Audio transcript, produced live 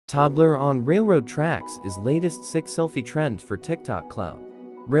Toddler on railroad tracks is latest sick selfie trend for TikTok clout.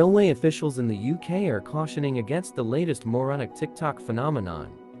 Railway officials in the UK are cautioning against the latest moronic TikTok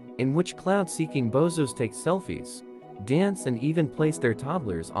phenomenon, in which clout-seeking bozos take selfies, dance and even place their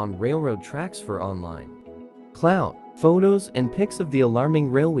toddlers on railroad tracks for online clout. Photos and pics of the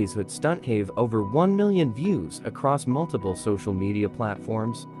alarming railway's hood stunt have over 1 million views across multiple social media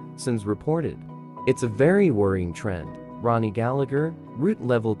platforms since reported. It's a very worrying trend, Ronnie Gallagher, route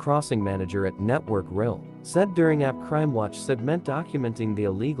level crossing manager at Network Rail, said during App Crime Watch segment documenting the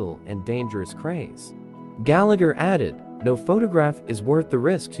illegal and dangerous craze. Gallagher added, "No photograph is worth the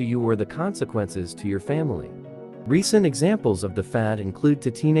risk to you or the consequences to your family." Recent examples of the fad include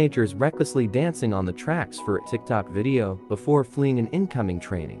teenagers recklessly dancing on the tracks for a TikTok video before fleeing an incoming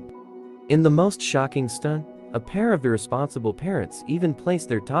training. In the most shocking stunt, a pair of irresponsible parents even placed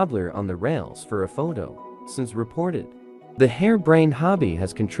their toddler on the rails for a photo, since reported. The harebrained hobby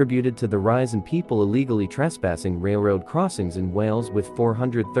has contributed to the rise in people illegally trespassing railroad crossings in Wales, with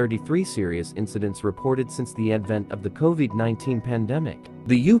 433 serious incidents reported since the advent of the COVID-19 pandemic.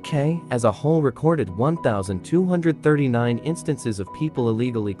 The UK as a whole recorded 1,239 instances of people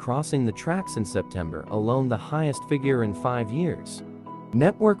illegally crossing the tracks in September alone, the highest figure in 5 years.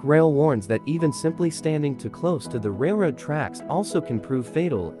 Network Rail warns that even simply standing too close to the railroad tracks also can prove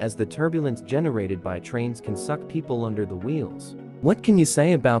fatal, as the turbulence generated by trains can suck people under the wheels. What can you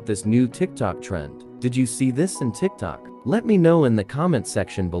say about this new TikTok trend? Did you see this in TikTok? Let me know in the comment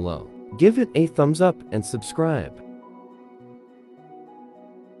section below. Give it a thumbs up and subscribe.